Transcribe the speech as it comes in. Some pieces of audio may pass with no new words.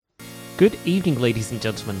Good evening, ladies and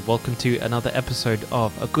gentlemen. Welcome to another episode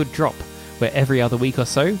of A Good Drop, where every other week or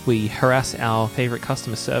so we harass our favourite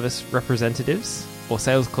customer service representatives or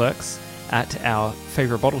sales clerks at our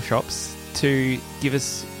favourite bottle shops to give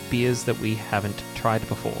us beers that we haven't tried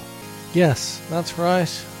before. Yes, that's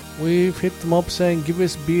right. We've hit them up saying, give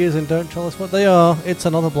us beers and don't tell us what they are. It's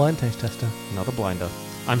another blind taste tester. Another blinder.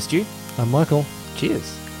 I'm Stu. I'm Michael.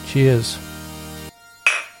 Cheers. Cheers.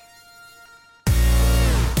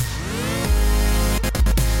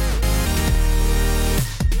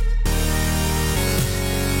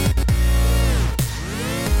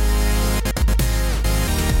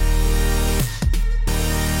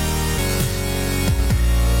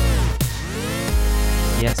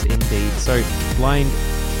 Yes, indeed. So, blind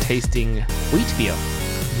tasting wheat beer.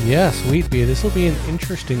 Yes, wheat beer. This will be an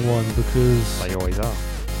interesting one because... They always are.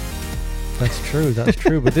 That's true,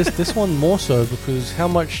 But this one more so because how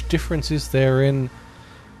much difference is there in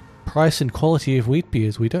price and quality of wheat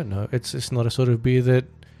beers? We don't know. It's not a sort of beer that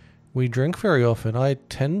we drink very often. I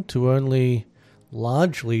tend to only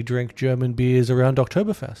largely drink German beers around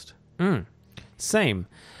Oktoberfest. Same.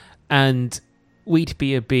 And wheat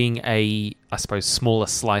beer being a, I suppose, smaller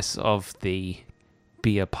slice of the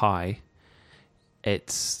beer pie,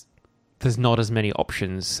 there's not as many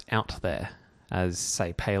options out there as,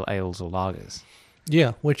 say, pale ales or lagers.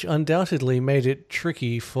 Yeah, which undoubtedly made it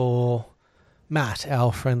tricky for Matt,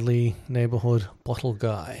 our friendly neighborhood bottle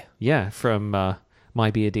guy. Yeah, from My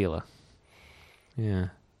Beer Dealer. Yeah,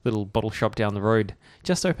 little bottle shop down the road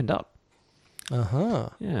just opened up. Uh-huh.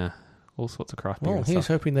 Yeah, all sorts of craft beer Well, and he's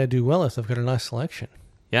stuff. hoping they do well if they've got a nice selection.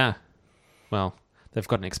 Yeah. Well, they've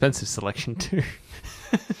got an expensive selection too.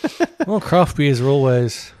 Well, craft beers are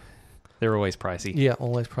always... They're always pricey. Yeah,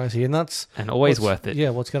 always pricey. And that's... And always worth it.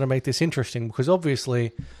 Yeah, what's going to make this interesting, because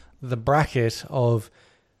obviously the bracket of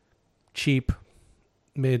cheap,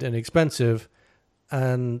 mid, and expensive,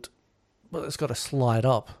 and well, it's got to slide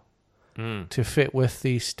up to fit with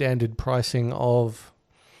the standard pricing of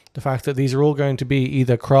the fact that these are all going to be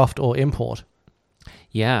either craft or import.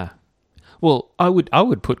 Yeah. Well, I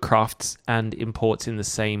would put crafts and imports in the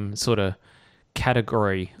same sort of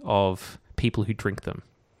category of people who drink them.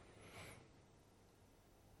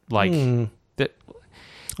 Like that.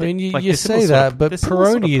 I mean, you they're say similar that, but they're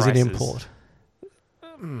similar sort of Peroni is an prices. import.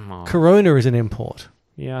 Oh, Corona is an import.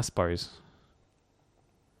 yeah, I suppose.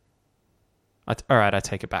 All right, I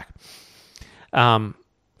take it back.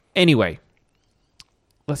 Anyway,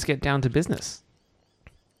 let's get down to business.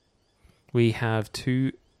 We have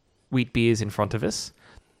 2 wheat beers in front of us.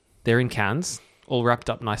 They're in cans, all wrapped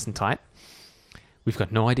up nice and tight. We've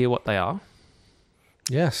got no idea what they are.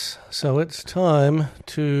 Yes, so it's time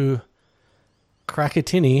to crack a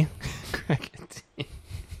tinny.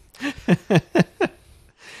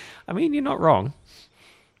 I mean, you're not wrong.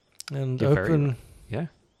 And You're very open... right. Yeah.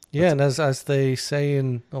 Yeah, and as they say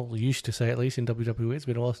in... Well, used to say at least in WWE, it's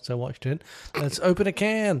been a while since I watched it, let's open a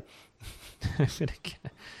can.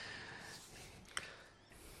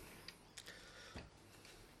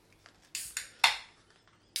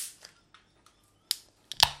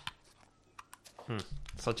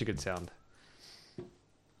 Such a good sound.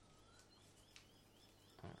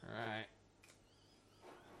 Alright.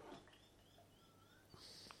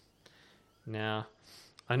 Now,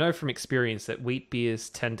 I know from experience that wheat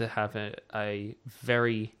beers tend to have a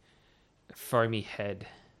very foamy head.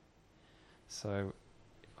 So,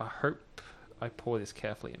 I hope I pour this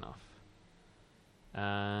carefully enough.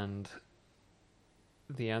 And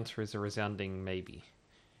the answer is a resounding maybe.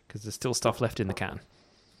 Because there's still stuff left in the can.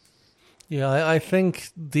 Yeah, I think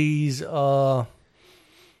these are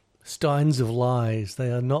steins of lies. They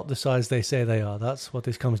are not the size they say they are. That's what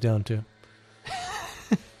this comes down to.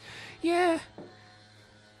 Yeah.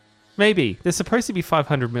 Maybe. They're supposed to be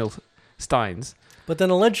 500ml steins. But then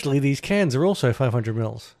allegedly these cans are also 500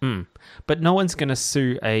 mils. But no one's going to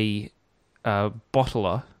sue a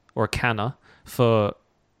bottler or a canner for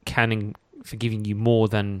giving you more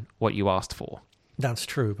than what you asked for. That's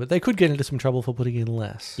true, but they could get into some trouble for putting in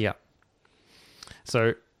less. Yeah.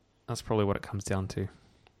 So that's probably what it comes down to.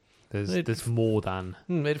 There's more than.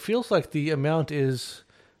 It feels like the amount is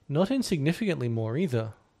not insignificantly more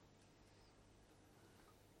either.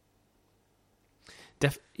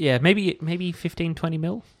 Yeah, maybe 15, 20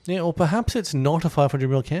 mil. Yeah, or perhaps it's not a 500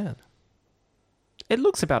 mil can. It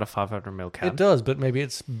looks about a 500ml can. It does, but maybe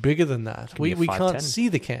it's bigger than that. Could be We a can't 510. see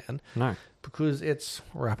the can No. because it's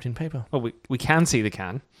wrapped in paper. Well, we can see the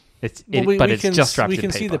can. It's can, just wrapped we in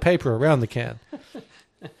can paper. see the paper around the can.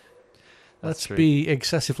 Let's true. be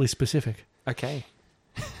excessively specific. Okay.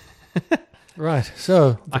 Right,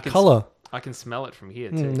 so the I can colour. I can smell it from here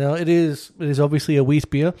too. No, it is obviously a wheat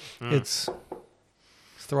beer. Mm. It's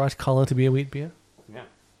the right colour to be a wheat beer. Yeah.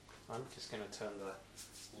 I'm just going to turn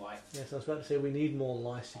the light. Yes, I was about to say we need more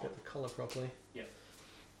light to get the colour properly. Yep.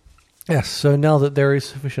 Yes, so now that there is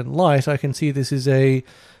sufficient light, I can see this is a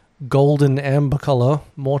golden amber colour,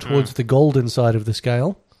 more towards the golden side of the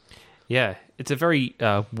scale. Yeah, it's a very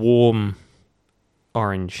warm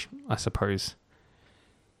orange, I suppose.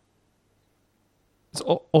 It's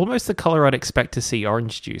almost the colour I'd expect to see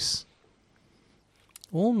orange juice.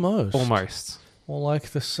 Almost. Or like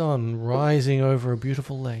the sun rising over a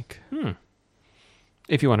beautiful lake.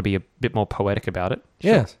 If you want to be a bit more poetic about it.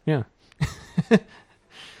 Sure. Yes. Yeah.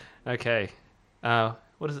 Okay.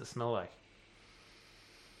 What does it smell like?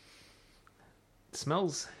 It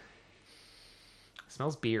smells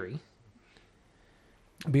beery.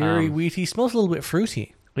 Beery, wheaty, smells a little bit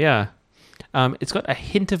fruity. Yeah. It's got a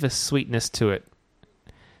hint of a sweetness to it.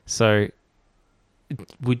 So,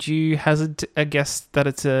 would you hazard a guess that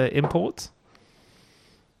it's an import?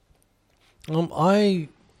 I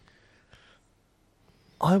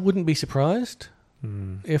wouldn't be surprised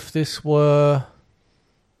if this were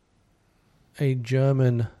a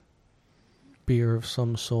German beer of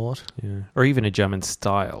some sort. Yeah. Or even a German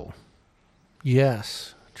style.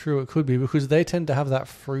 Yes, true, it could be, because they tend to have that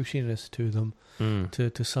fruitiness to them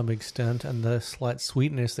to some extent, and the slight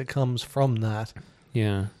sweetness that comes from that.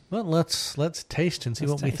 Yeah. Well, let's taste and see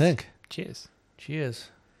Let's what we taste. think. Cheers. Cheers.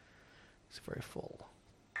 It's very full.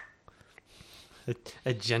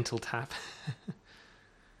 A gentle tap.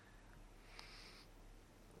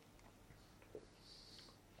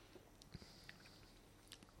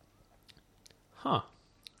 Huh.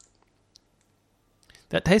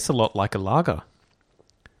 That tastes a lot like a lager.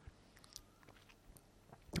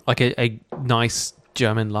 Like a nice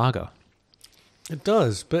German lager. It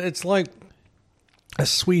does, but it's like a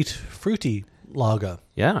sweet, fruity lager.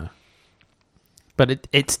 Yeah. But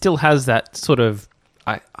it still has that sort of...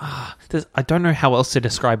 I don't know how else to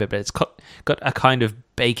describe it, but it's got a kind of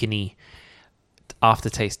bacony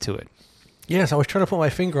aftertaste to it. Yes, I was trying to put my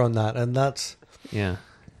finger on that, and that's... Yeah.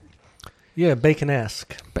 Yeah,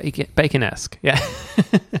 bacon-esque. Bacon-esque, yeah.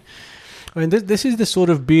 I mean, this is the sort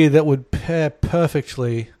of beer that would pair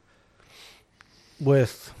perfectly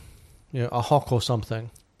with, a hock or something.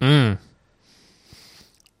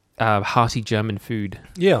 Hearty German food.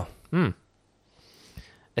 Yeah.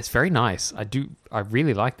 It's very nice. I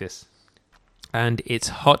really like this. And it's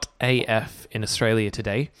hot AF in Australia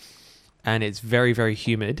today. And it's very, very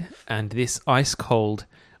humid. And this ice cold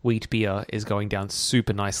wheat beer is going down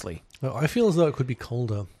super nicely. Well, I feel as though it could be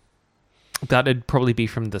colder. That'd probably be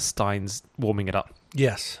from the Steins warming it up.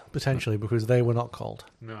 Yes, potentially, because they were not cold.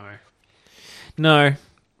 No.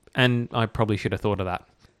 And I probably should have thought of that.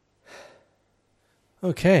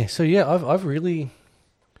 Okay, so yeah, I've really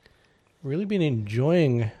been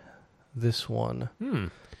enjoying this one.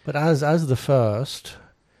 But as the first,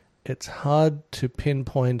 it's hard to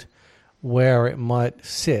pinpoint where it might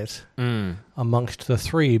sit amongst the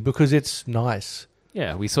three, because it's nice.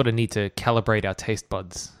 Yeah, we sort of need to calibrate our taste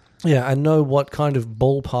buds. Yeah, and know what kind of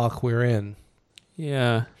ballpark we're in.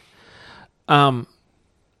 Yeah.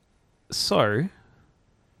 So,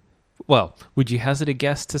 well, would you hazard a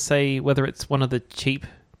guess to say whether it's one of the cheap,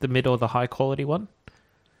 the mid, or the high quality one?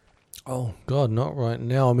 Oh God, not right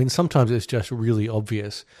now. I mean, sometimes it's just really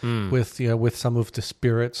obvious with some of the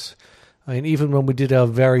spirits. I mean, even when we did our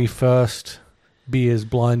very first beers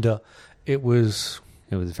blinder, it was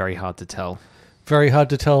very hard to tell. Very hard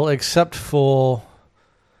to tell, except for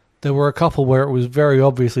there were a couple where it was very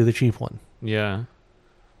obviously the cheap one. Yeah.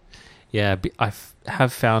 Yeah, I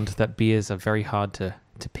have found that beers are very hard to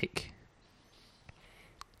pick.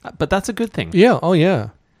 But that's a good thing. Yeah, oh yeah.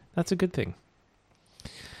 That's a good thing.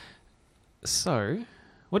 So,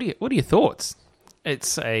 what are your thoughts?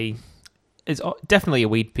 It's definitely a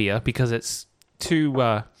wheat beer because it's too,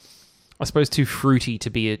 I suppose, too fruity to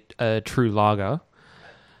be a true lager.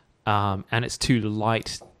 And it's too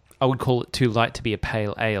light. I would call it too light to be a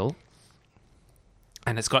pale ale.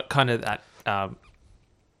 And it's got kind of that,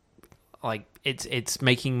 it's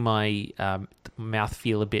making my mouth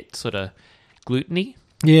feel a bit sort of gluteny.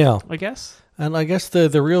 Yeah, I guess. And I guess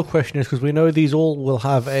the real question is, because we know these all will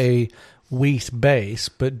have a wheat base,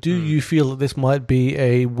 but do you feel that this might be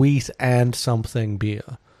a wheat and something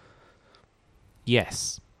beer?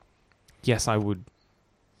 Yes. Yes, I would.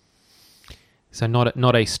 So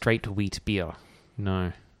not a straight wheat beer.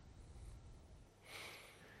 No.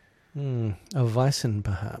 A Weissen,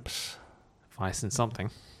 perhaps. Weissen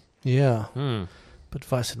something. Yeah. But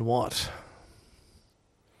Weissen what?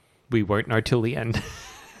 We won't know till the end.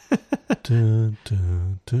 Dun,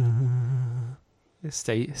 dun, dun.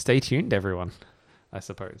 Stay tuned, everyone, I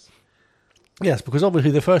suppose. Yes, because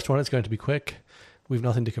obviously the first one is going to be quick. We've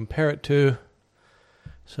nothing to compare it to.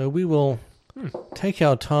 So we will take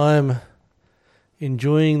our time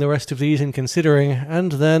enjoying the rest of these and considering,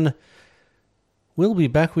 and then we'll be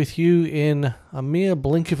back with you in a mere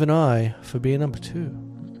blink of an eye for beer number 2.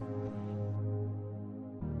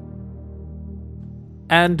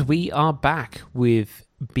 And we are back with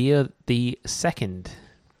beer the second.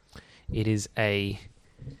 It is a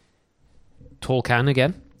tall can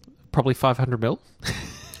again, probably 500ml.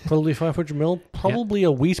 Probably 500ml. Probably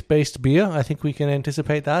a wheat-based beer. I think we can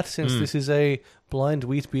anticipate that since this is a blind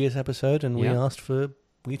wheat beers episode and we asked for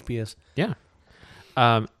wheat beers. Yeah.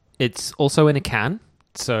 It's also in a can,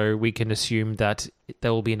 so we can assume that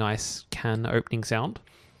there will be a nice can opening sound.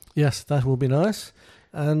 Yes, that will be nice.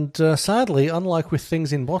 And sadly, unlike with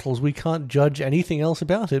things in bottles, we can't judge anything else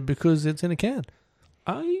about it because it's in a can.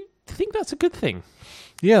 I think that's a good thing.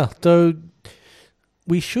 Yeah, though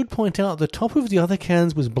we should point out the top of the other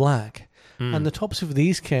cans was black, and the tops of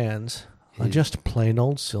these cans are just plain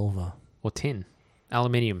old silver. Or tin.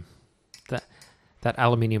 Aluminium. That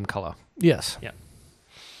aluminium colour. Yes. Yeah.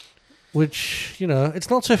 Which, it's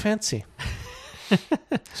not so fancy.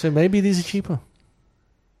 So maybe these are cheaper.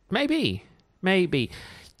 Maybe.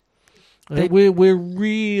 We're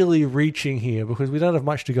really reaching here because we don't have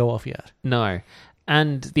much to go off yet. No.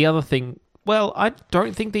 And the other thing, well, I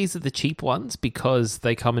don't think these are the cheap ones because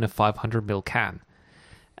they come in a 500ml can.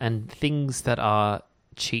 And things that are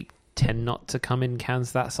cheap tend not to come in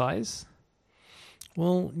cans that size.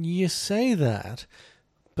 Well, you say that,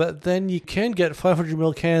 but then you can get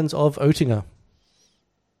 500ml cans of Oettinger.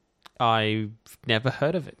 I've never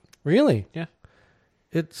heard of it. Really? Yeah.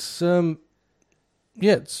 It's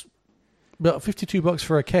it's about $52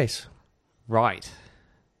 for a case. Right.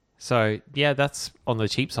 So, yeah, that's on the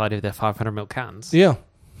cheap side of their 500ml cans. Yeah.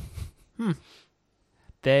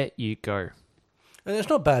 There you go. And it's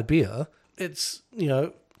not bad beer. It's,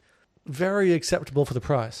 very acceptable for the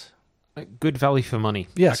price. Good value for money.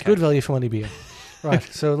 Yes, Okay. good value for money beer. Right,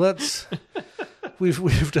 so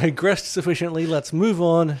we've digressed sufficiently. Let's move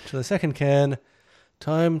on to the second can.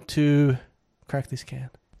 Time to crack this can.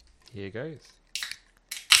 Here goes.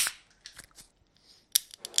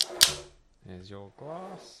 There's your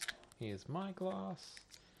glass. Here's my glass.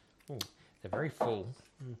 Oh, they're very full.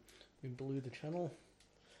 We blew the channel,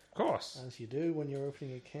 Of course. as you do when you're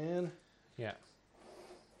opening a can. Yeah.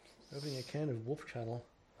 Opening a can of Wolf Channel.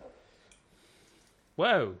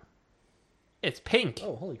 Whoa. It's pink.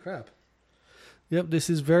 Oh, holy crap. Yep, this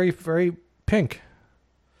is very, very pink.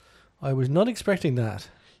 I was not expecting that.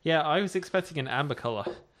 Yeah, I was expecting an amber color,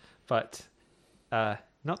 but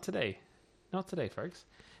not today. Not today, folks.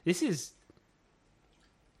 This is...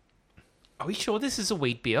 Are we sure this is a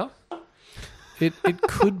wheat beer? It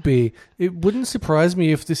could be. It wouldn't surprise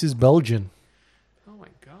me if this is Belgian. Oh my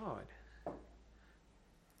god.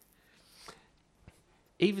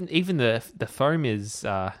 Even the foam is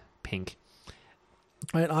pink.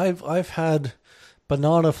 And I've had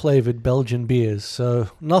banana flavored Belgian beers, so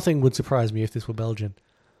nothing would surprise me if this were Belgian.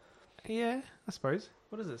 Yeah, I suppose.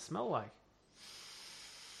 What does it smell like?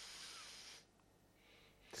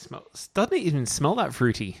 Doesn't it even smell that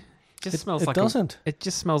fruity? It just smells it like doesn't. It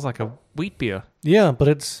just smells like a wheat beer. Yeah,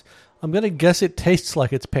 but I'm going to guess it tastes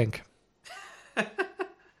like it's pink.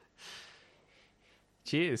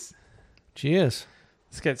 Cheers. Cheers.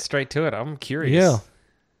 Let's get straight to it. I'm curious. Yeah.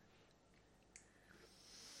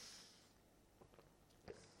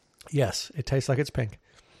 Yes, it tastes like it's pink.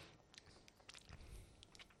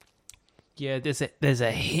 Yeah, there's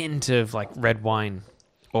a hint of like red wine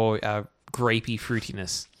or grapey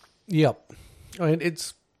fruitiness. Yep. I mean,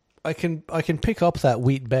 I can pick up that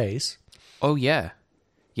wheat base. Oh yeah,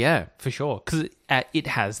 yeah, for sure. Because it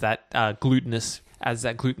has that glutinous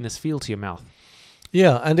feel to your mouth.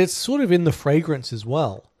 Yeah, and it's sort of in the fragrance as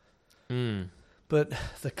well. But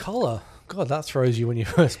the color, God, that throws you when you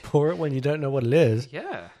first pour it when you don't know what it is.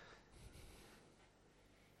 Yeah.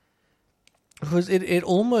 Because it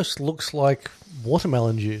almost looks like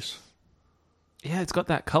watermelon juice. Yeah, it's got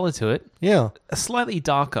that color to it. Yeah. A slightly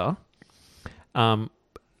darker,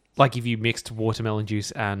 like if you mixed watermelon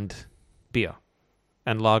juice and beer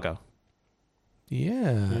and lager.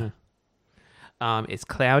 Yeah. It's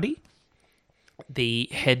cloudy. The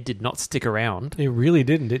head did not stick around. It really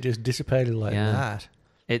didn't. It just dissipated like that.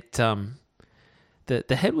 It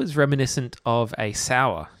the head was reminiscent of a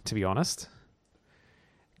sour, to be honest,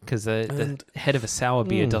 because the head of a sour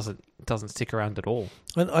beer doesn't stick around at all.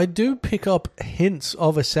 And I do pick up hints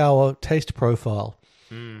of a sour taste profile.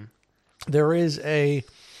 There is a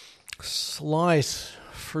slight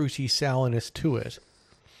fruity sourness to it.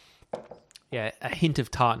 Yeah, a hint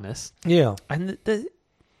of tartness. Yeah, And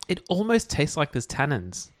it almost tastes like there's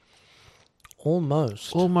tannins.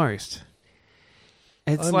 almost. Almost.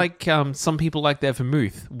 It's like some people like their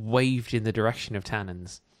vermouth waved in the direction of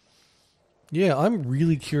tannins. Yeah, I'm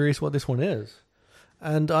really curious what this one is.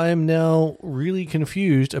 And I am now really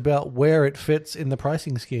confused about where it fits in the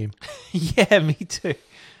pricing scheme. Yeah, me too.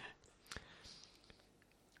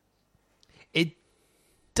 It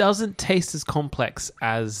doesn't taste as complex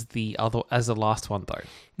as the last one, though.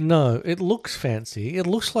 No, it looks fancy. It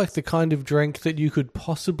looks like the kind of drink that you could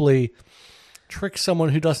possibly trick someone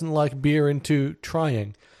who doesn't like beer into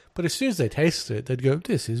trying. But as soon as they taste it, they'd go,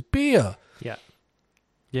 "This is beer." Yeah.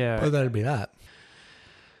 Yeah. Oh, that'd be that.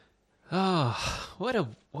 Oh, what a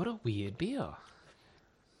weird beer.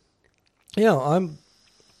 Yeah, I'm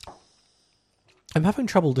having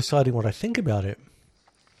trouble deciding what I think about it.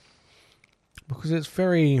 Because it's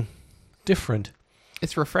very different.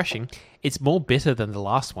 It's refreshing. It's more bitter than the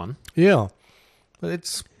last one. Yeah. But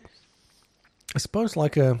it's, I suppose,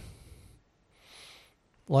 like a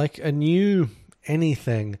new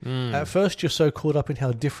anything. At first, you're so caught up in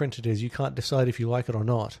how different it is, you can't decide if you like it or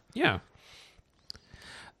not. Yeah.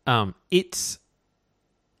 It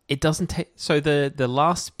doesn't taste. So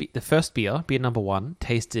the first beer number 1,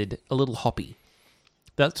 tasted a little hoppy.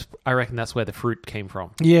 I reckon that's where the fruit came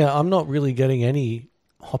from. Yeah, I'm not really getting any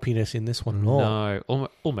hoppiness in this one at all. No,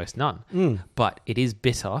 almost none. But it is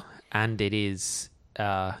bitter and it is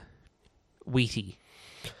wheaty.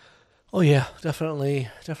 Oh yeah, definitely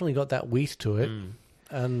got that wheat to it,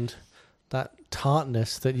 and that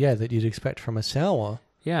tartness that you'd expect from a sour.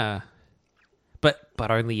 Yeah, but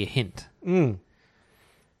only a hint.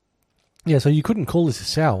 Yeah, so you couldn't call this a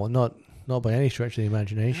sour, not by any stretch of the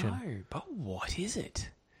imagination. No, but what is it?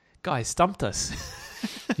 Guy stumped us.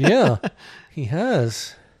 Yeah, he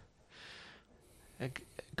has. A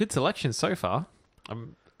good selection so far.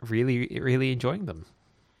 I'm really, really enjoying them.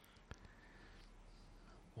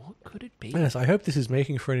 What could it be? Yes, I hope this is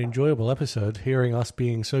making for an enjoyable episode, hearing us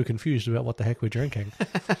being so confused about what the heck we're drinking.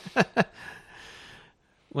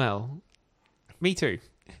 Well, me too.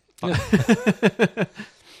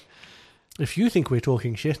 If you think we're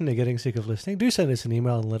talking shit and are getting sick of listening, do send us an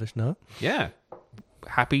email and let us know. Yeah.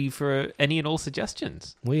 Happy for any and all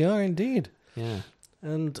suggestions. We are indeed. Yeah.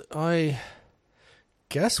 And I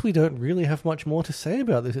guess we don't really have much more to say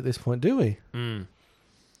about this at this point, do we?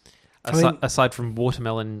 Aside from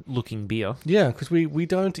watermelon-looking beer. Yeah, because we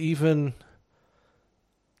don't even...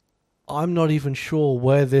 I'm not even sure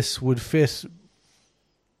where this would fit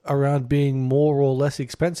around being more or less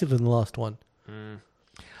expensive than the last one.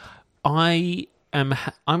 I'm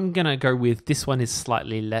gonna go with this one is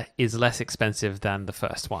slightly less expensive than the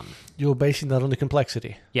first one. You're basing that on the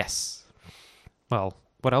complexity? Yes. Well,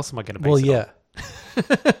 what else am I going to base it on?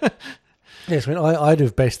 Yes, I mean, I'd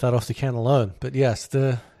have based that off the can alone. But yes,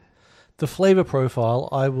 the flavor profile,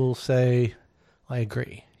 I will say I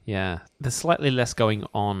agree. Yeah. There's slightly less going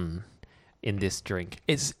on in this drink.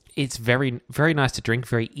 It's very, very nice to drink,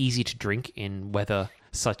 very easy to drink in weather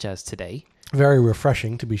such as today. Very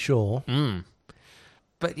refreshing, to be sure.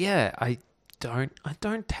 But yeah, I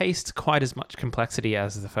don't taste quite as much complexity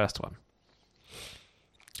as the first one.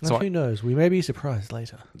 So who knows? We may be surprised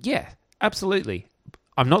later. Yeah, absolutely.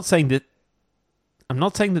 I'm not saying that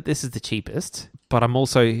this is the cheapest, but I'm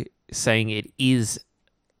also saying it is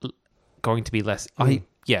going to be less.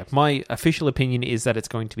 My official opinion is that it's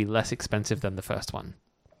going to be less expensive than the first one,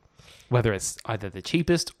 whether it's either the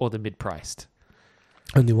cheapest or the mid-priced.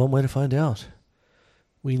 Only one way to find out.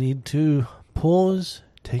 We need to pause,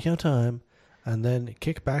 take our time, and then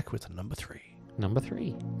kick back with number 3. Number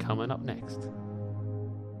 3, coming up next.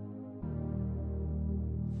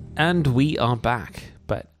 And we are back,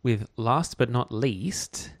 but with last but not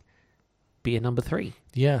least, beer number 3.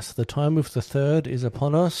 Yes, the time of the third is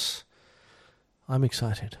upon us. I'm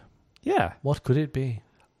excited. Yeah. What could it be?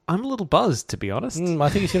 I'm a little buzzed, to be honest. I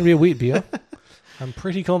think it's going to be a wheat beer. I'm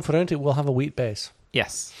pretty confident it will have a wheat base.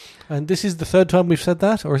 Yes. And this is the third time we've said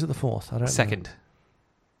that, or is it the fourth? I don't know. Second.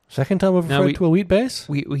 Second time we've referred to a wheat base?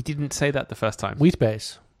 We didn't say that the first time. Wheat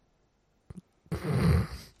base.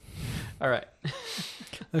 All right.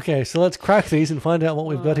 Okay, so let's crack these and find out what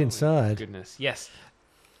we've got inside. Goodness, yes.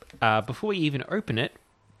 Before we even open it,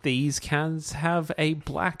 these cans have a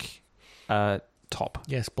black top.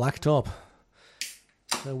 Yes, black top.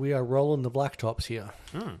 So we are rolling the black tops here.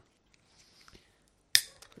 It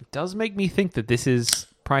does make me think that this is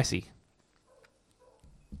pricey.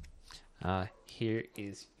 Here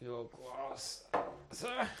is your glass,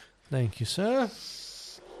 sir. Thank you, sir.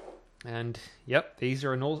 And, yep, these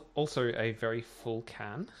are also a very full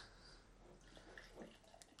can.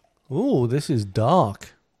 Ooh, this is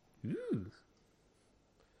dark. Ooh.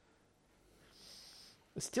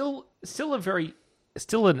 Still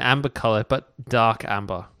an amber color, but dark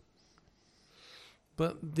amber.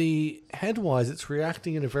 But the head-wise, it's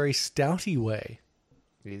reacting in a very stouty way.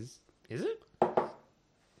 Is it?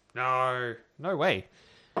 No way.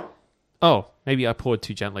 Oh, maybe I poured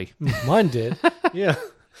too gently. Mine did. Yeah.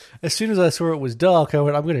 As soon as I saw it was dark, I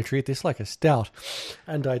went, I'm going to treat this like a stout.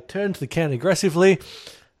 And I turned the can aggressively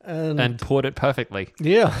And poured it perfectly.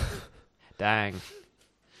 Yeah. Dang.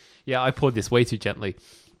 Yeah, I poured this way too gently.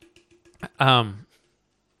 I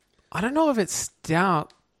don't know if it's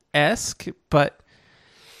stout-esque, but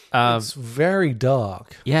It's very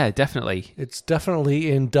dark. yeah, definitely. It's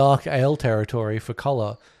definitely in dark ale territory for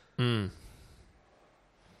color. Mm.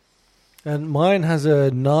 And mine has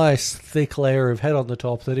a nice thick layer of head on the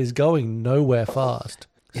top that is going nowhere fast.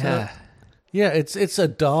 Yeah. Yeah, it's a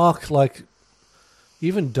dark, like,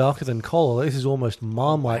 even darker than cola. This is almost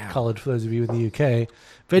Marmite coloured for those of you in the UK.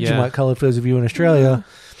 Vegemite coloured for those of you in Australia.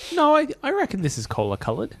 No, I reckon this is cola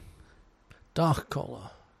coloured. Dark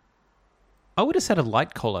cola. I would have said a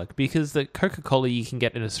light cola because the Coca-Cola you can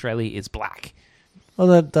get in Australia is black.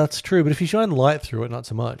 Oh, that's true. But if you shine light through it, not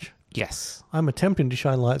so much. Yes. I'm attempting to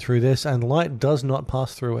shine light through this, and light does not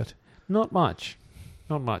pass through it. Not much.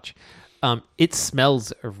 Not much. It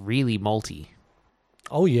smells really malty.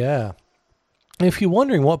 Oh, yeah. If you're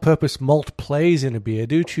wondering what purpose malt plays in a beer,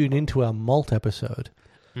 do tune into our malt episode.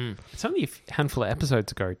 It's only a handful of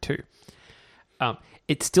episodes ago, too.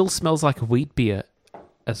 It still smells like a wheat beer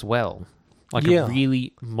as well. Like a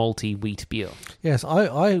really malty wheat beer. Yes,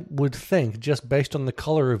 I would think, just based on the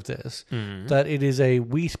colour of this, that it is a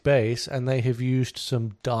wheat base and they have used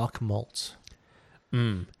some dark malts.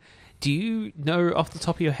 Do you know off the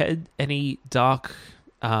top of your head any dark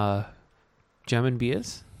German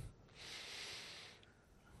beers?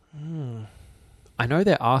 I know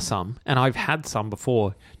there are some, and I've had some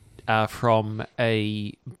before from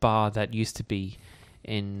a bar that used to be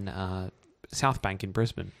in South Bank in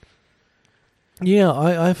Brisbane. Yeah,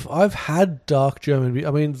 I've had dark German beer.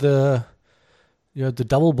 I mean, the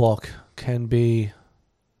double bock can be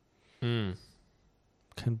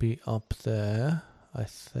up there, I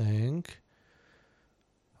think.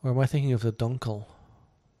 Or am I thinking of the Dunkel?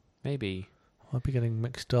 Maybe. I might be getting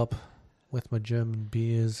mixed up with my German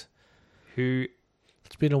beers.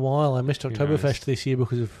 It's been a while. I missed Who Oktoberfest knows? this year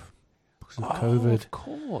because of COVID. Of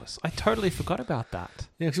course. I totally forgot about that.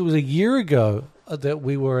 Yeah, because it was a year ago that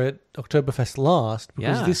we were at Oktoberfest last,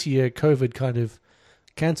 because this year COVID kind of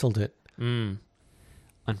cancelled it.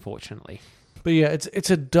 Unfortunately. But yeah, it's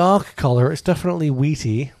a dark colour. It's definitely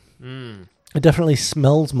wheaty. It definitely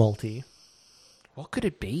smells malty. What could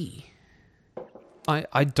it be?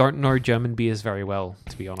 I don't know German beers very well,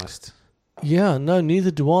 to be honest. Yeah, no, neither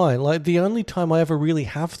do I. Like, the only time I ever really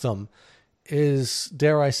have them is,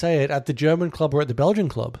 dare I say it, at the German club or at the Belgian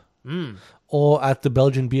club. Or at the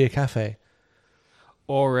Belgian Beer Cafe.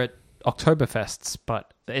 Or at Oktoberfests,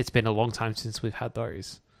 but it's been a long time since we've had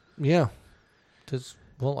those. Yeah.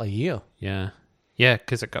 A year. Yeah. Yeah,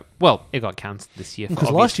 because it got cancelled this year for Because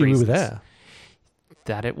obvious last year reasons. we were there.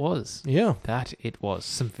 That it was. Yeah. That it was.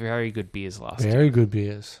 Some very good beers last year. Very good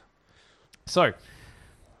beers. So,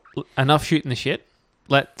 enough shooting the shit.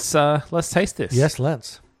 Let's taste this. Yes,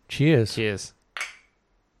 let's. Cheers. Cheers.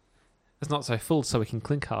 It's not so full, so we can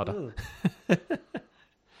clink harder.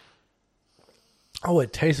 Oh,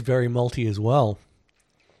 it tastes very malty as well.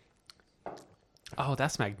 Oh,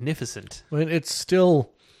 that's magnificent. I mean, it's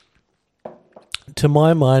still, to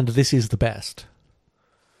my mind, this is the best.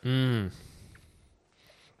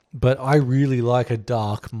 But I really like a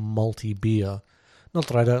dark malty beer. Not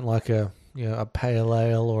that I don't like a pale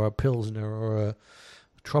ale or a pilsner or a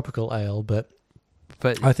tropical ale, but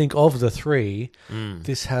I think of the three,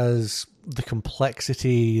 this has the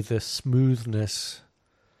complexity, the smoothness.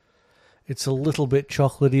 It's a little bit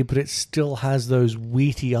chocolatey, but it still has those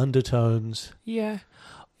wheaty undertones. Yeah.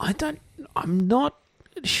 I'm not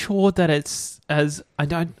sure that it's as... I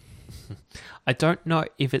don't know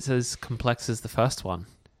if it's as complex as the first one.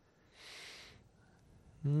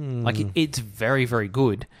 Like, it's very, very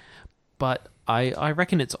good, but I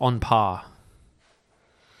reckon it's on par.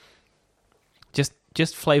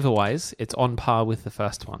 Just flavor-wise, it's on par with the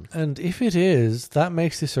first one. And if it is, that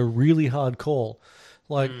makes this a really hard call.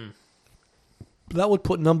 Like, that would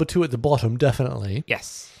put number 2 at the bottom, definitely.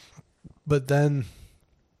 Yes. But then,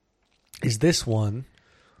 is this one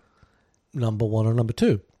number 1 or number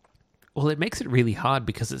 2? Well, it makes it really hard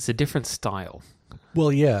because it's a different style.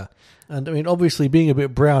 Well, yeah. And I mean, obviously, being a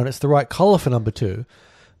bit brown, it's the right colour for number 2.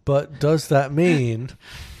 But does that mean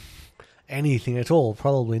anything at all?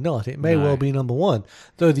 Probably not. It may No. well be number 1.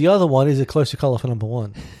 Though the other one is a closer colour for number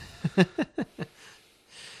 1.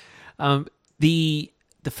 The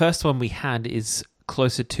first one we had is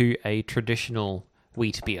closer to a traditional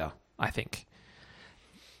wheat beer, I think.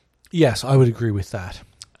 Yes, I would agree with that.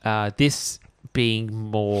 This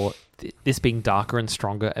being darker and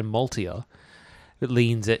stronger and maltier, it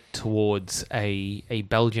leans it towards a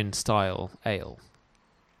Belgian style ale.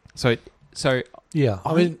 So Yeah,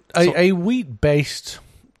 I mean, a wheat-based,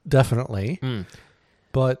 definitely.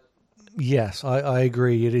 But yes, I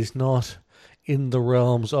agree. It is not in the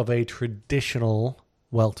realms of a traditional,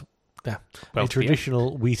 a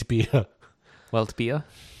traditional wheat beer. Welt beer.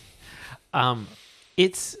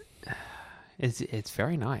 It's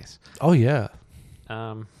very nice. Oh yeah.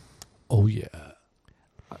 Oh yeah.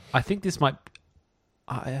 I think this might.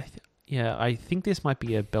 I think this might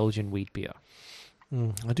be a Belgian wheat beer.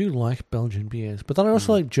 I do like Belgian beers, but then I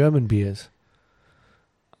also like German beers.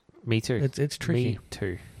 Me too. It's tricky. Me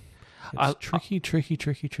too. It's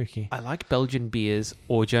tricky. I like Belgian beers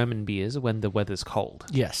or German beers when the weather's cold.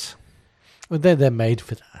 Yes. Well, they're made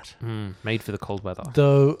for that. Made for the cold weather.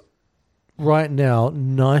 Though, right now,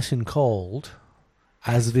 nice and cold,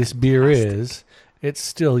 as this beer is, it's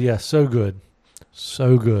still, so good.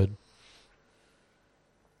 So good.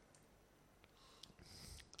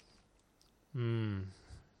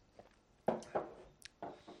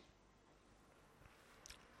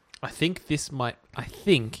 I think this might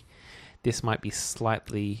be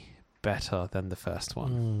slightly better than the first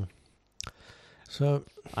one. So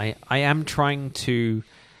I am trying to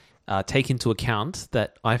take into account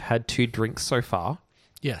that I've had 2 drinks so far,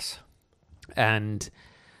 yes. and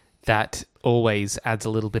that always adds a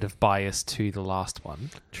little bit of bias to the last one.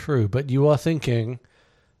 True, but you are thinking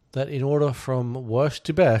that in order from worst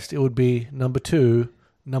to best, it would be number 2,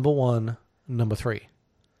 number 1, number 3.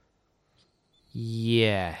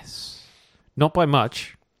 Yes. Not by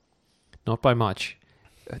much.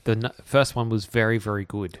 The first one was very, very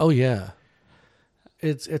good. Oh yeah,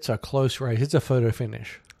 it's a close race. It's a photo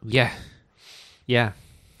finish. Yeah,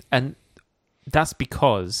 and that's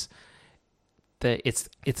because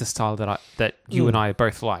it's a style that you and I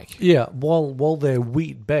both like. Yeah, while they're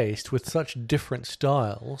wheat based with such different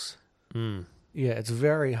styles, it's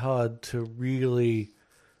very hard to really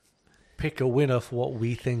pick a winner for what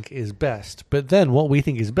we think is best. But then what we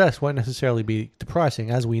think is best won't necessarily be the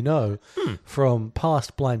pricing, as we know from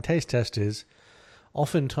past blind taste testers.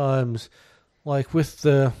 Oftentimes, like with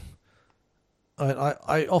the...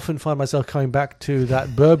 I often find myself coming back to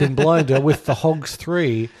that bourbon blinder with the Hogs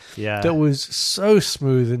 3 that was so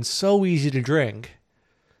smooth and so easy to drink.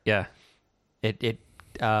 Yeah. It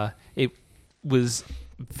was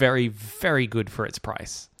very, very good for its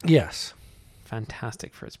price. Yes.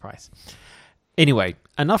 Fantastic for its price. Anyway,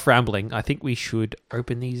 enough rambling. I think we should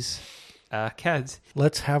open these cans.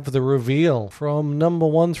 Let's have the reveal from number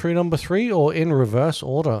 1 through number 3, or in reverse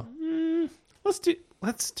order.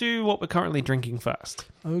 Let's do what we're currently drinking first.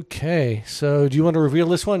 Okay, so do you want to reveal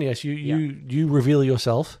this one? Yes, you reveal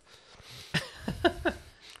yourself.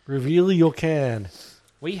 Reveal your can.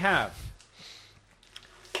 We have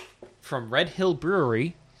from Red Hill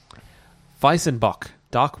Brewery, Weissenbock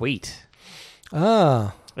Dark Wheat.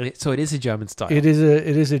 Ah, so it is a German style. it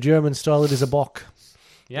is a German style. It is a Bock.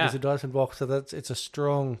 Yeah, It is a Dyson Bock. So it's a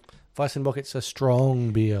strong Weissenbock. It's a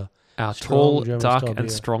strong beer. Our Strong tall, German dark, style beer.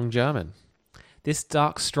 and strong German. This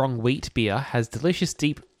dark, strong wheat beer has delicious,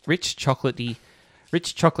 deep, rich chocolate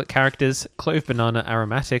characters, clove banana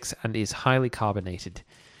aromatics, and is highly carbonated.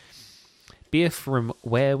 Beer from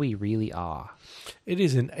where we really are. It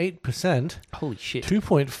is an 8%. Holy shit.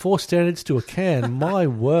 2.4 standards to a can. My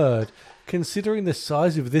word. Considering the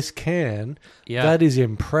size of this can, that is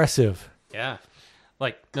impressive. Yeah.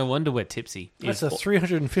 Like, no wonder we're tipsy. That's a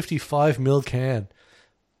 355 ml can.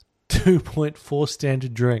 2.4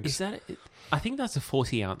 standard drinks. Is that... I think that's a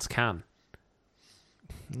 40-ounce can.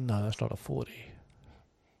 No, that's not a 40.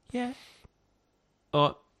 Yeah.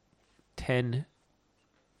 Or 10...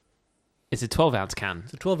 It's a 12-ounce can.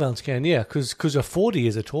 It's a 12-ounce can, yeah, because a 40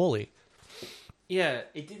 is a tallie. Yeah,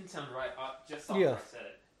 it didn't sound right just after I said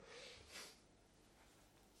it.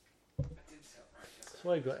 It didn't sound right. That's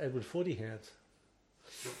why you've got Edward 40 hands.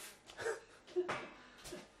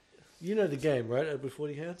 You know the game, right? Edward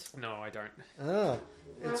 40 hands? No, I don't. Ah,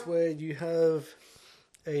 it's where you have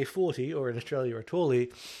a 40, or in Australia a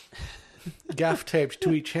tallie, gaff taped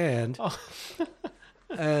to each hand,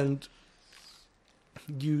 and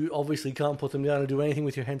you obviously can't put them down and do anything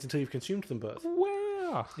with your hands until you've consumed them both.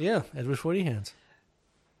 Wow. Yeah, Edward 40 hands.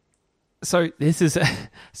 So this is a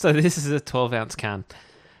 12-ounce can,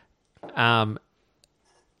 at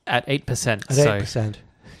 8%. At 8%.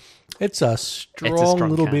 It's a strong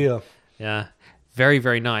little can. beer. Yeah, very,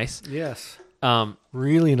 very nice. Yes. All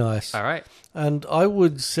Really nice. right. And I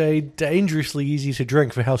would say dangerously easy to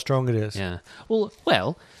drink for how strong it is. Yeah.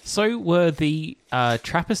 Well. So were the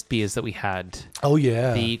Trappist beers that we had. Oh,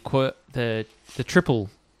 yeah. The triple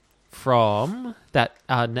from that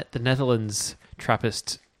the Netherlands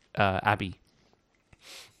Trappist Abbey.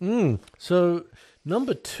 So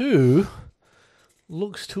number 2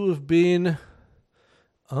 looks to have been...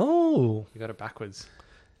 Oh. You got it backwards.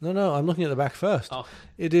 No, I'm looking at the back first. Oh.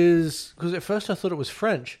 It is... Because at first I thought it was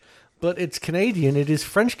French, but it's Canadian. It is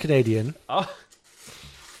French-Canadian. Oh.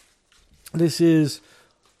 This is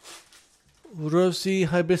Rosy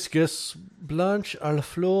Hibiscus Blanche à la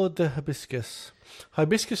Fleur de Hibiscus.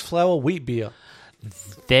 Hibiscus flower wheat beer.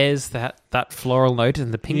 There's that floral note in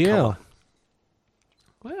the pink color.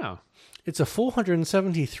 Wow. It's a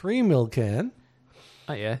 473ml can.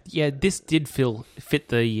 Oh, yeah. Yeah, this did fit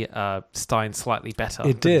the Stein slightly better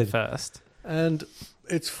It than did. the first. And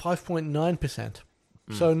it's 5.9%.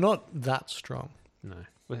 So not that strong. No.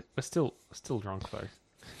 We're still drunk, though.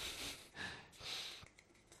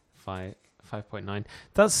 5.9.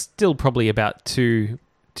 That's still probably about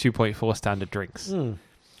 2.4 standard drinks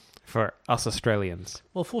for us Australians.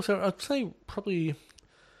 Well, I'd say probably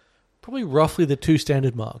roughly the 2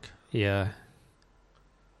 standard mark. Yeah.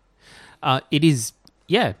 It is.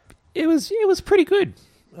 Yeah. It was pretty good.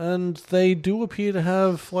 And they do appear to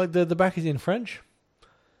have, like, the back is in French.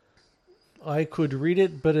 I could read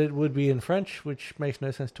it, but it would be in French, which makes no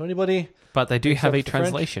sense to anybody. But they do have a Except the French.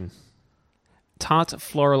 translation. Tart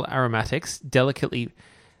floral aromatics, delicately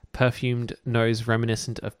perfumed nose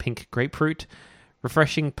reminiscent of pink grapefruit,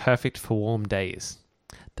 refreshing, perfect for warm days.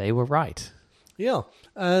 They were right. Yeah,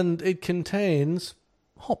 and it contains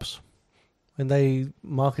hops. And they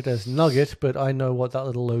mark it as nugget, but I know what that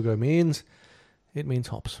little logo means. It means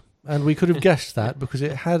hops. And we could have guessed that because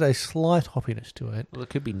it had a slight hoppiness to it. Well, it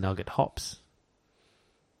could be nugget hops.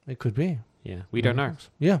 It could be. Yeah, we don't know.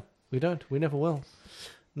 Yeah, we don't. We never will.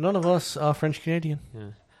 None of us are French-Canadian.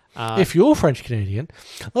 Yeah. If you're French-Canadian,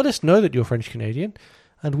 let us know that you're French-Canadian,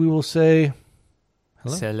 and we will say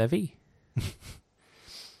hello. C'est la vie.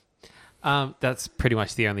 That's pretty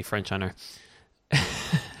much the only French I know.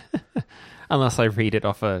 Unless I read it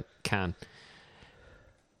off a can.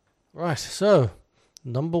 Right, so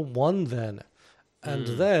number 1 then. And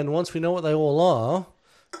then, once we know what they all are,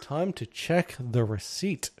 time to check the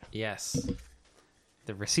receipt. Yes.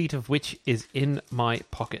 The receipt of which is in my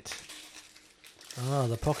pocket. Ah,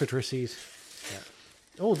 the pocket receipt. Yeah.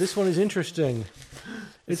 Oh, this one is interesting.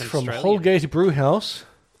 It's from Australian. Holgate Brewhouse.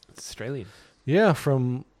 It's Australian. Yeah,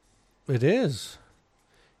 it is.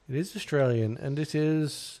 It is Australian, and it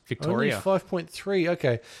is Victoria. only 5.3.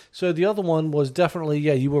 Okay, so the other one was definitely,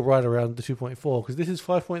 yeah, you were right around the 2.4, because this is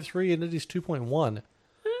 5.3 and it is 2.1.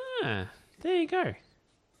 Ah, there you go.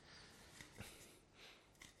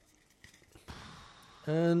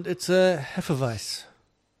 And it's a Hefeweiss.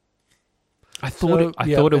 I thought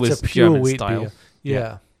it was it's a pure German wheat style. beer.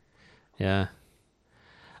 Yeah. Yeah.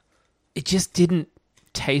 It just didn't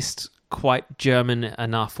taste quite German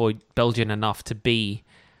enough or Belgian enough to be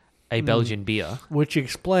a Belgian beer. Which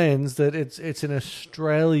explains that it's an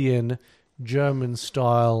Australian German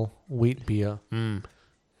style wheat beer.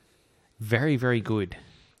 Very, very good.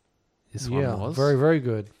 This one was. Very, very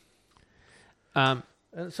good. And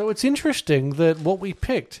so it's interesting that what we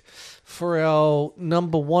picked for our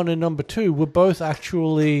number 1 and number 2 were both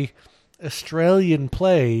actually Australian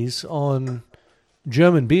plays on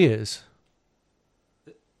German beers.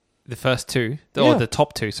 The first two, or the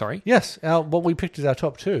top two, sorry. Yes, what we picked as our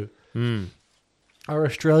top 2 are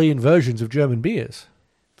Australian versions of German beers.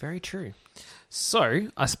 Very true. So,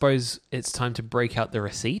 I suppose it's time to break out the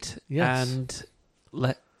receipt and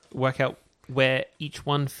work out where each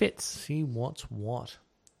one fits. See what's what.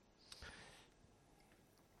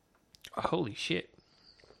 Holy shit.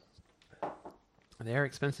 They're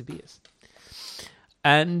expensive beers.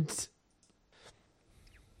 And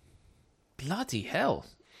bloody hell.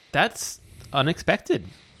 That's unexpected.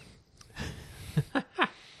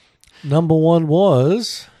 Number 1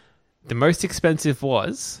 was... The most expensive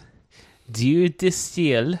was Dieu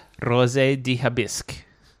Distill Rosé de Hibisque.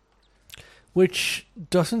 Which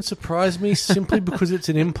doesn't surprise me simply because it's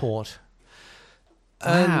an import.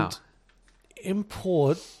 Wow. And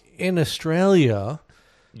import in Australia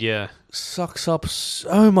Yeah. sucks up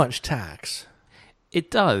so much tax.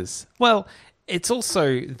 It does. Well, it's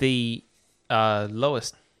also the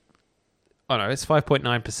lowest... Oh, no, it's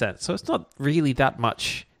 5.9%. So it's not really that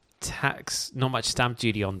much tax, not much stamp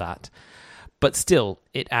duty on that. But still,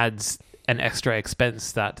 it adds an extra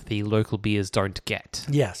expense that the local beers don't get.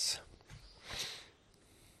 Yes.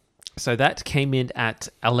 So that came in at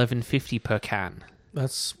 $11.50 per can.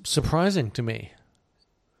 That's surprising to me.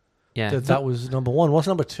 Yeah. That was number one. What's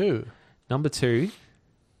number two? Number two,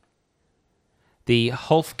 the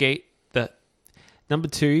Hofgate. Number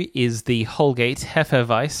two is the Holgate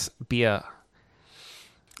Hefeweiss beer.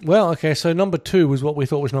 Well, okay, so number two was what we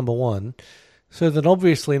thought was number one. So then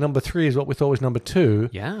obviously number three is what we thought was number two.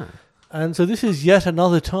 Yeah. And so this is yet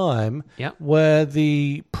another time Yep. where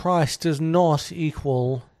the price does not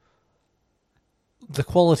equal the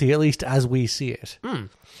quality, at least as we see it.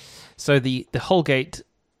 So the Holgate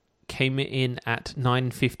came in at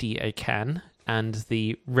 $9.50 a can, and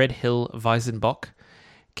the Red Hill Weizenbock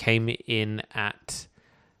came in at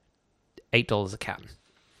 $8 a can.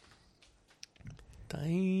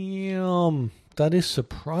 Damn, that is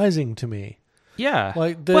surprising to me. Yeah.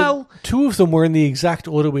 Like, well, two of them were in the exact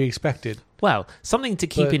order we expected. something to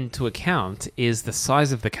keep But- into account is the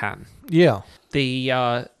size of the can. Yeah. The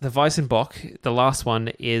Weizenbock, the last one,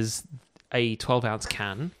 is a 12-ounce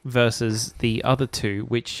can versus the other two,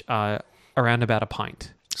 which are around about a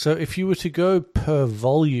pint. So if you were to go per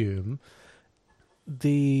volume,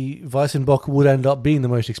 the Weissenbock would end up being the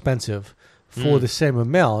most expensive for the same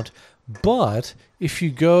amount. But if you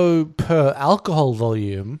go per alcohol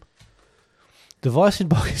volume, the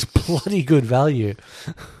Weissenbock is bloody good value.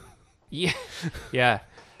 Yeah, yeah.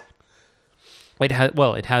 It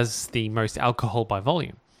has the most alcohol by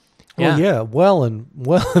volume. Well, yeah, well and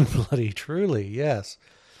bloody truly, yes.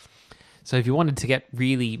 So if you wanted to get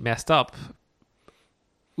really messed up,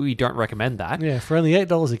 we don't recommend that. Yeah, for only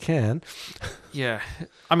 $8 a can. Yeah,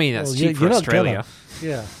 I mean that's Well, cheap for you're not Australia.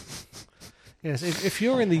 Yeah. Yes, if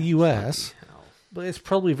you're in the US, but it's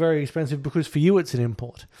probably very expensive because for you it's an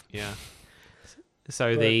import. Yeah.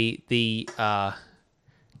 So But- the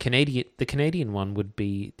Canadian one would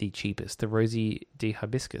be the cheapest, the Rosie de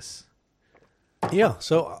Hibiscus. Yeah,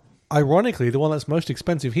 so ironically, the one that's most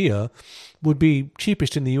expensive here would be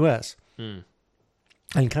cheapest in the US and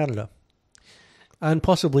Canada. And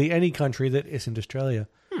possibly any country that isn't Australia.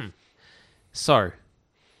 So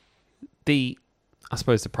I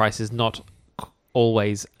suppose the price is not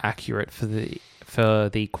always accurate for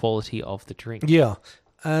the quality of the drink. Yeah,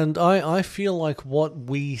 and I feel like what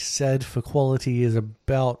we said for quality is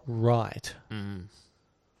about right.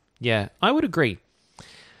 Yeah, I would agree.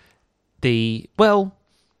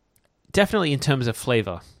 Definitely in terms of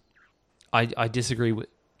flavor, I disagree with.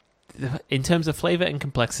 In terms of flavor and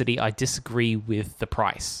complexity, I disagree with the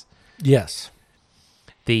price. Yes.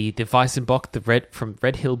 The Weissenbock, from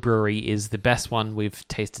Red Hill Brewery, is the best one we've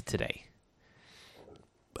tasted today.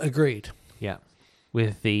 Agreed. Yeah,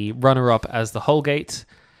 with the runner-up as the Holgate,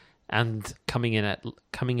 and coming in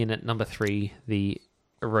at number 3, the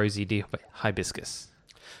Rosie de Hibiscus.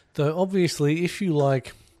 Though obviously, if you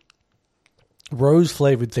like rose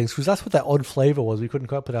flavored things, because that's what that odd flavor was, we couldn't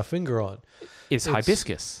quite put our finger on. It's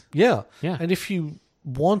hibiscus. Yeah, Yeah. And if you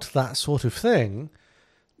want that sort of thing,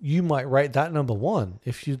 you might rate that number one.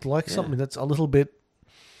 If you'd like something that's a little bit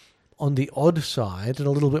on the odd side and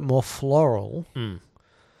a little bit more floral,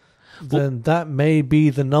 then that may be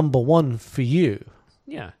the number one for you.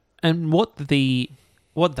 Yeah, and what the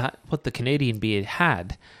Canadian beer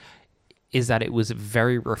had is that it was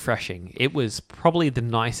very refreshing. It was probably the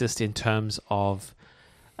nicest in terms of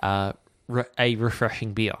a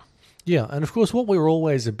refreshing beer. Yeah, and of course what we're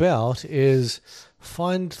always about is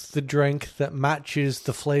find the drink that matches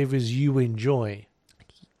the flavors you enjoy.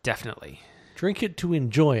 Definitely. Drink it to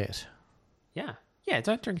enjoy it. Yeah. Yeah,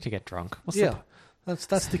 don't drink to get drunk.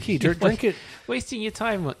 That's the key. Drink it. Wasting your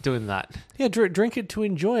time doing that. Yeah, drink it to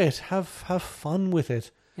enjoy it. Have fun with it.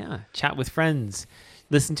 Yeah, chat with friends.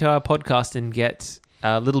 Listen to our podcast and get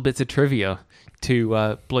little bits of trivia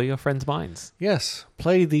to blow your friends' minds. Yes,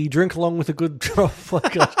 play the drink along with a good drop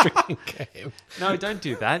podcast drinking game. No, don't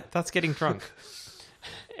do that. That's getting drunk.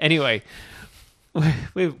 Anyway,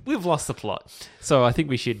 we've lost the plot, so I think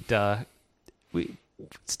we should.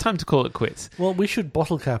 It's time to call it quits. Well, we should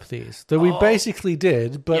bottle cap these, though we basically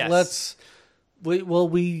did. But Yes.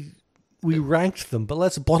 we ranked them, but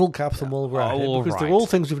let's bottle cap them while we're at it, all because they're right. all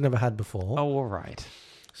things we've never had before. Oh, all right.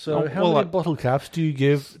 So, how many bottle caps do you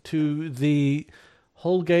give to the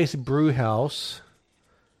Holgate Brewhouse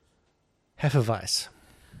Hefeweiss?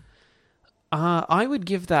 I would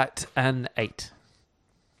give that an 8.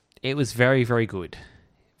 It was very, very good.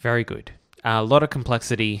 Very good. A lot of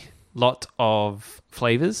complexity, lot of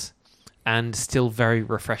flavors, and still very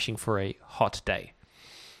refreshing for a hot day.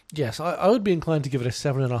 Yes, I would be inclined to give it a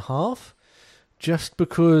 7.5, just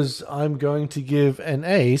because I'm going to give an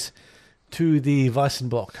 8 to the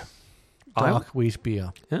Weissenbock dark wheat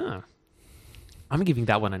beer. Yeah. I'm giving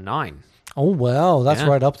that one a 9. Oh, wow. That's Yeah.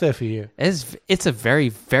 right up there for you. It's a very,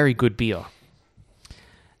 very good beer.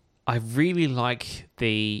 I really like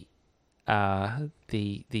the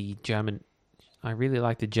German. I really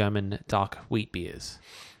like the German dark wheat beers.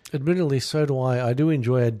 Admittedly, so do I. I do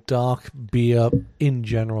enjoy a dark beer in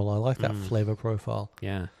general. I like that flavor profile.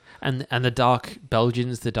 Yeah, and the dark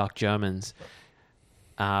Belgians, the dark Germans,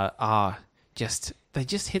 are just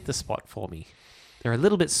hit the spot for me. They're a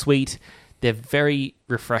little bit sweet. They're very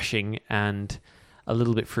refreshing and a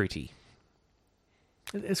little bit fruity.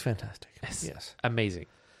 It's fantastic. It's Yes. amazing.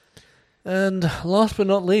 And last but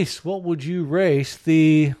not least, what would you rate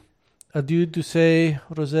the Adieu Douce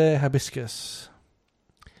Rosé Hibiscus?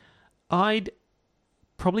 I'd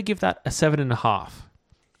probably give that a 7.5.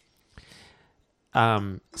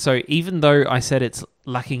 So even though I said it's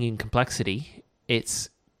lacking in complexity, it's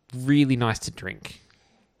really nice to drink.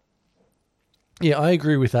 Yeah, I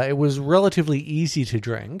agree with that. It was relatively easy to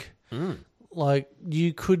drink. Mm. Like,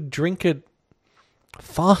 you could drink it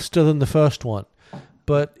faster than the first one,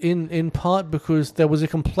 but in part because there was a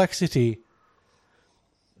complexity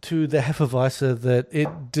to the Hefeweizen that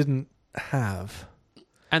it didn't have.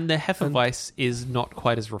 And the Hefeweiss is not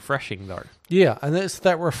quite as refreshing, though. Yeah, and it's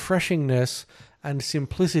that refreshingness and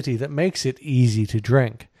simplicity that makes it easy to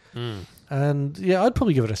drink. Mm. And yeah, I'd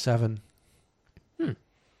probably give it a 7.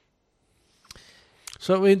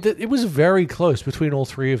 So I mean, it was very close between all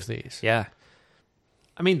three of these. Yeah.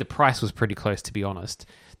 I mean, the price was pretty close, to be honest.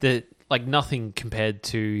 Nothing compared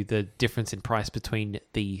to the difference in price between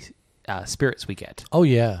the spirits we get. Oh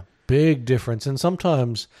yeah, big difference, and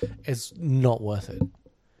sometimes it's not worth it.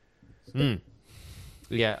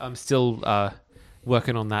 Yeah, I'm still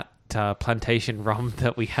working on that plantation rum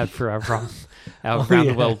that we had for our rum, our round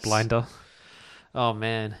the world blinder. Oh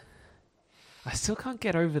man, I still can't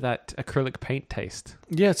get over that acrylic paint taste.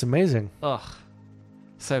 Yeah, it's amazing. Ugh,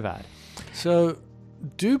 so bad. So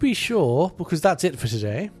do be sure, because that's it for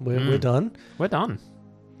today. We're done. We're done.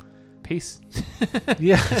 Peace.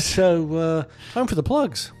 Yeah, so time for the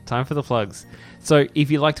plugs. Time for the plugs. So if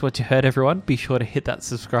you liked what you heard, everyone, be sure to hit that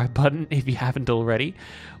subscribe button if you haven't already.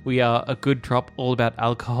 We are A Good Drop, all about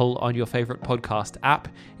alcohol on your favorite podcast app,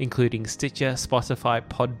 including Stitcher, Spotify,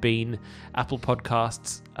 Podbean, Apple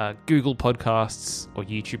Podcasts, Google Podcasts, or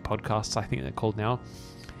YouTube Podcasts, I think they're called now,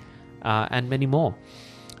 and many more.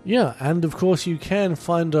 Yeah, and of course you can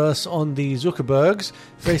find us on the Zuckerbergs,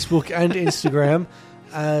 Facebook and Instagram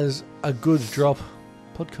as A Good Drop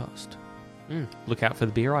Podcast. Look out for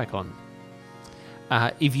the beer icon.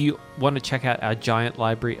 If you want to check out our giant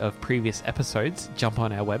library of previous episodes, jump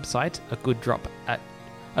on our website,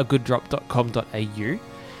 agooddrop.com.au,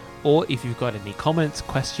 or if you've got any comments,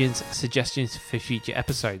 questions, suggestions for future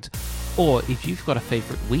episodes, or if you've got a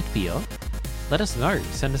favourite wheat beer, let us know.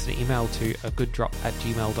 Send us an email to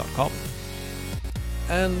agooddrop@gmail.com.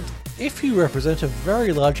 And if you represent a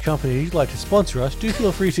very large company and you'd like to sponsor us, do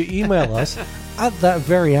feel free to email us at that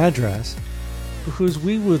very address, because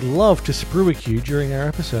we would love to spruik you during our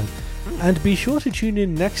episode. And be sure to tune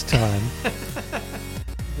in next time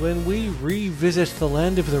when we revisit the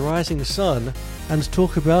land of the rising sun and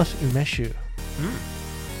talk about umeshu.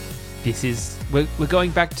 We're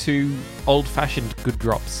going back to old-fashioned good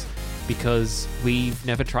drops because we've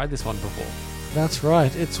never tried this one before. That's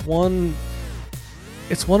right. It's one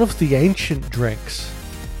of the ancient drinks.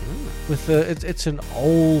 It's an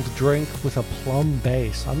old drink with a plum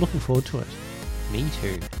base. I'm looking forward to it. Me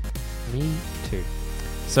too.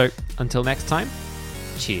 So, until next time,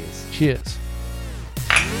 cheers. Cheers.